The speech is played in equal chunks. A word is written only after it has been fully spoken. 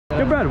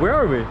Yo, Brad, where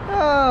are we?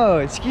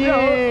 Oh,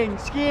 skiing,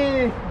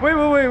 skiing. Wait,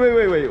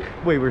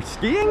 we're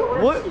skiing?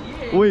 What?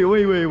 Wait.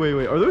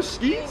 Are those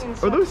skis?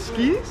 Are those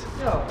skis?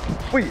 No.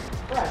 Wait,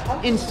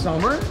 In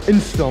summer? in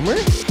summer?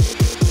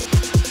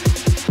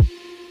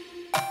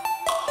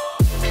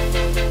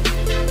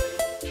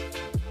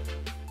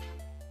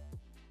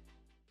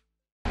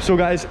 So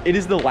guys, it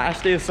is the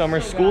last day of summer.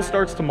 School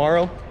starts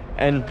tomorrow,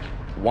 and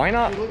why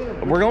not?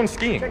 We're going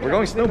skiing. We're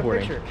going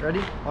snowboarding.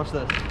 Ready? Watch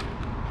this.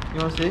 You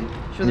want to see?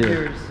 Show the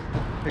viewers.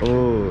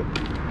 Oh,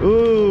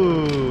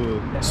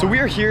 ooh. So we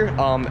are here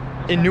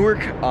in Newark.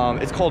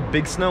 It's called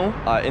Big Snow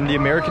in the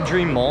American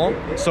Dream Mall.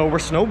 So we're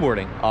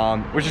snowboarding,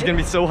 which is gonna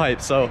be so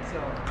hyped. So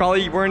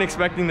probably weren't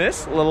expecting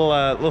this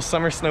little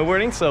summer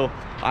snowboarding. So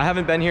I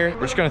haven't been here.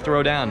 We're just gonna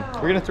throw down.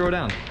 We're gonna throw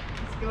down.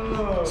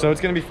 So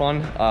it's gonna be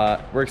fun.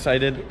 We're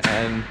excited,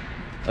 and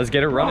let's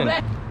get it running.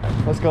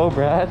 Let's go,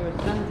 Brad.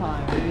 It's send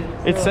time, baby.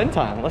 It's send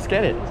time. Let's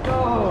get it. Let's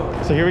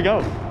go. So here we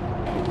go.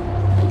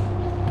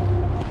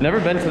 Never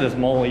been to this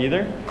mall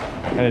either,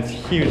 and it's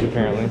huge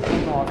apparently.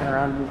 Walking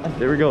around.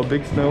 There we go,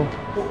 Big Snow.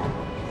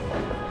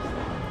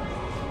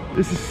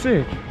 This is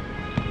sick.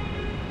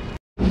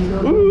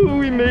 Ooh,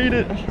 we made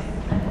it.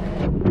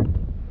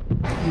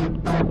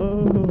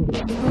 Oh.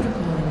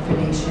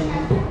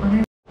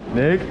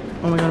 Nick,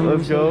 Oh my God,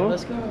 let's go.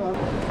 Let's go.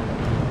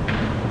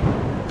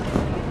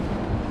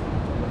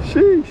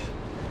 Sheesh.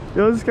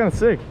 Yo, this is kind of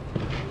sick.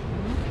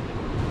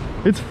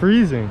 It's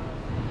freezing.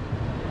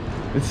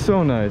 It's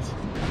so nice.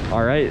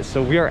 All right,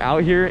 so we are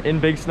out here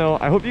in Big Snow.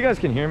 I hope you guys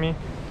can hear me,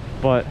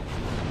 but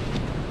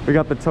we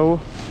got the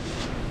tow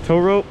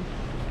rope.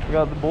 We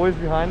got the boys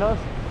behind us.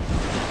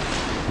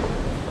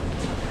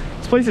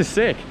 This place is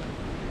sick.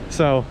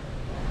 So,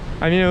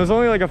 I mean, it was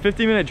only like a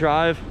 50-minute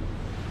drive,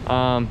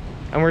 and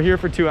we're here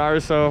for 2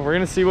 hours. So we're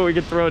gonna see what we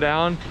could throw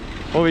down,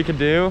 what we could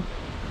do,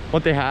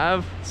 what they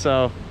have.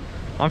 So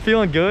I'm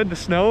feeling good. The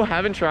snow,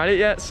 haven't tried it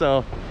yet,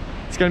 so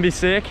it's gonna be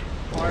sick.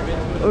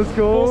 Let's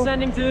go. Full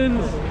sending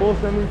tunes. Full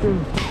sending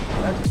tunes.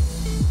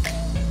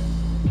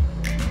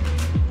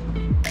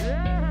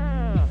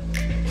 Yeah.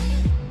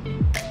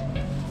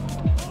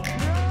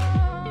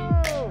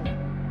 Yo.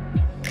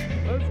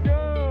 Let's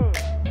go.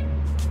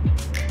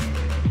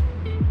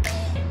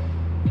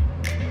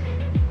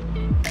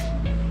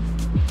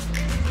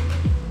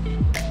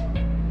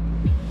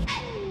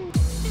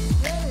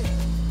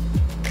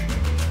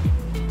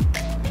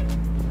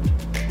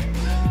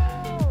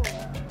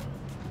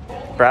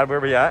 Brad, where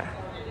we at?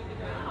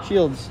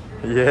 Shields.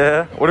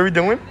 Yeah. What are we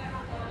doing?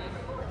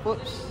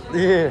 Whoops.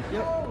 Yeah.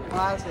 Yep.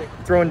 Classic.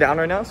 Throwing down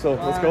right now, so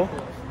let's go.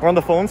 We're on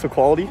the phone, so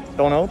quality,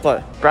 don't know,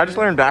 but Brad just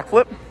learned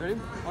backflip. Ready?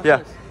 Watch Yeah.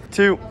 this.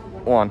 2,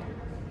 1.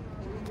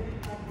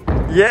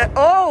 Yeah.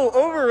 Oh,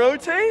 over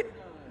rotate?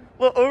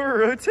 Well, over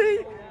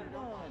rotate?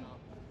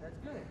 That's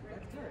good.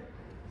 That's good.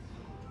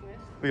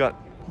 We got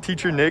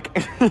teacher Nick.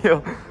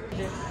 Yo.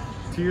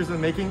 2 years in the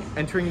making,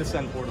 entering the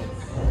send portal.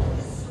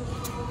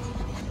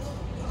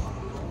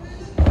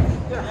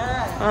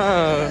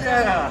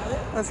 Yeah.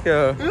 Let's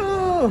go.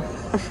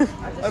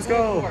 Let's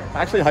go. I'm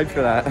actually hyped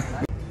for that.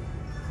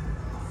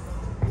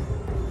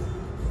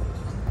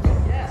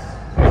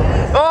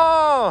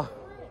 Oh!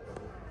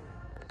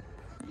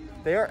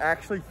 They are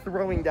actually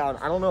throwing down.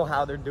 I don't know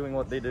how they're doing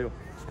what they do.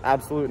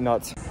 Absolute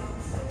nuts.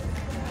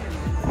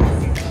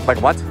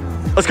 Like what?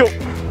 Let's go.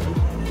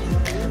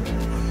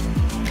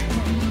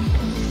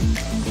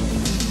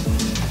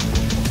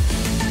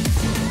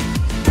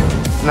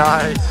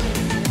 Nice.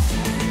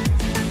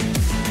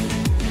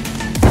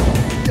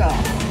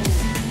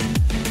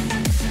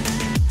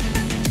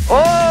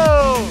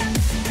 Oh!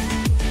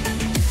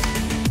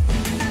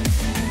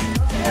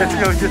 Let's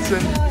go,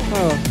 Gibson.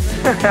 Oh.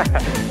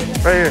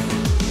 Right here.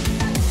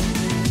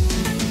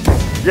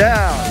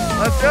 Yeah!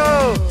 Let's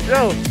go!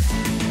 Yo!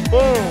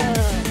 Boom!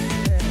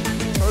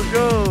 Let's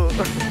go!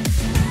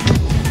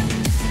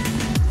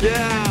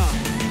 Yeah!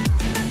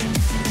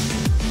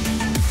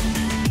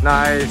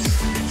 Nice.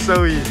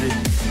 So easy.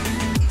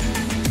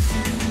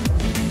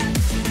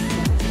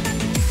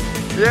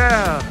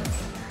 Yeah!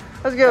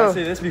 Let's go. I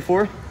say this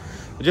before.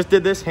 I just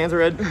did this, hands are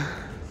red.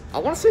 I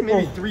want to say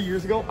maybe 3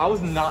 years ago, I was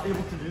not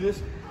able to do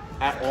this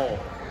at all.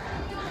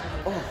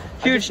 Oh,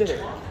 Huge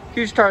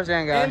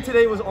Tarzan guy. And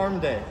today was arm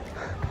day.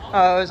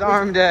 Oh, it was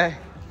arm day.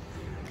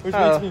 Which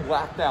makes me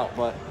blacked out,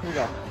 but here we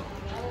go.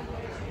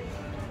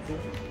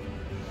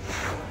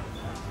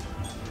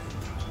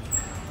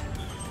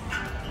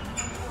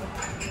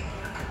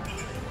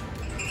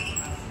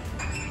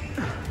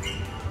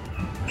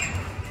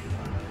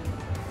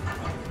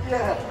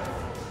 Yeah.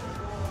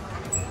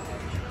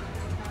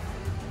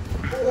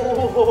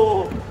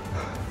 Oh,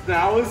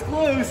 that was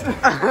close.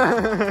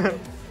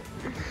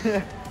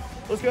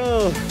 Let's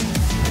go.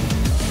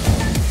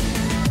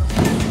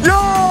 Yo!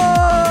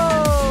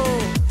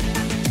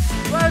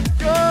 Let's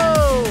go!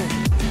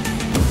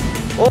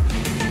 Oh.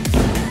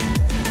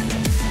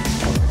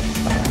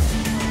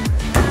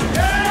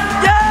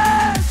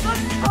 Yes!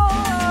 Let's go!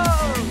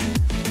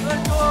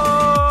 Let's go!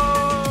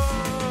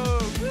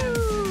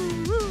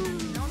 Woo!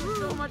 Woo!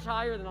 So much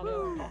higher than all the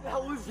other ones.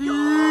 That was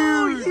huge!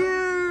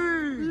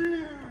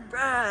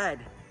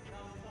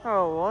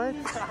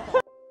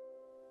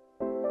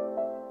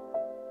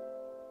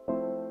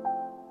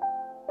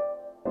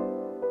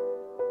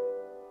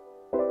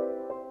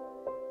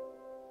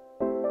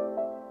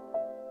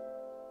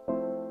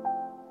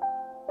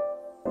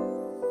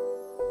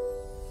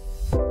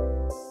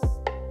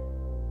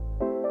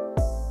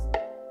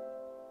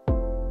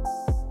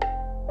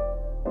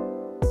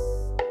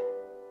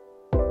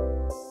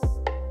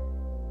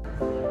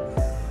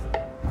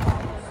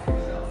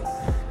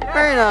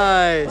 Very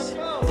nice.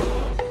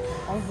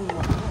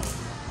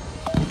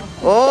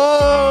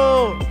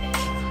 Oh!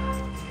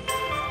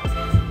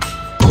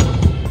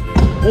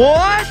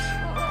 What?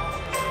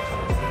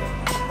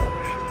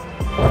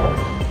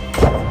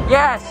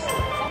 Yes!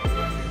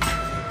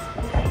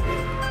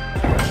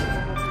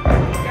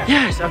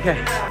 Yes,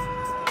 okay.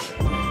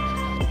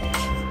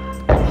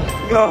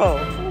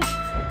 Go!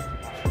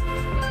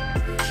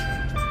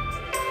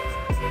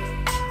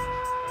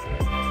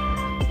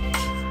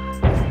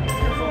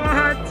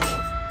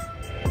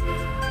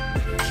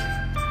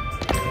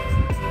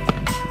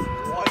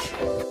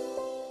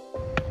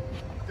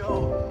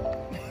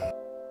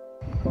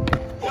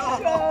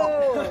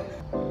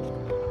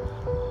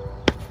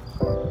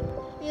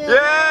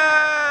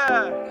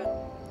 Yeah!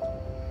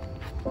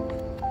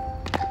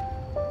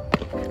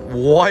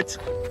 What?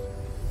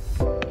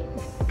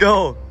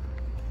 Go.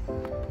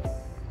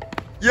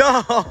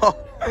 Yo!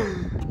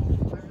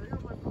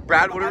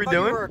 Brad, what are we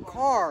doing? A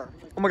car.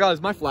 Oh my god,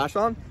 is my flash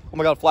on? Oh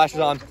my god, flash is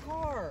on.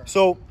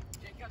 So,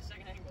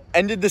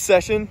 ended the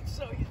session,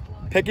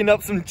 picking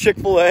up some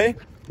Chick-fil-A.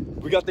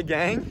 We got the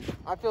gang.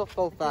 I feel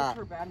so fat.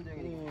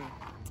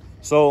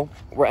 So,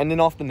 we're ending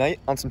off the night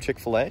on some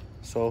Chick-fil-A.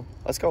 So,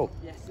 let's go.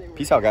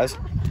 Peace out, guys.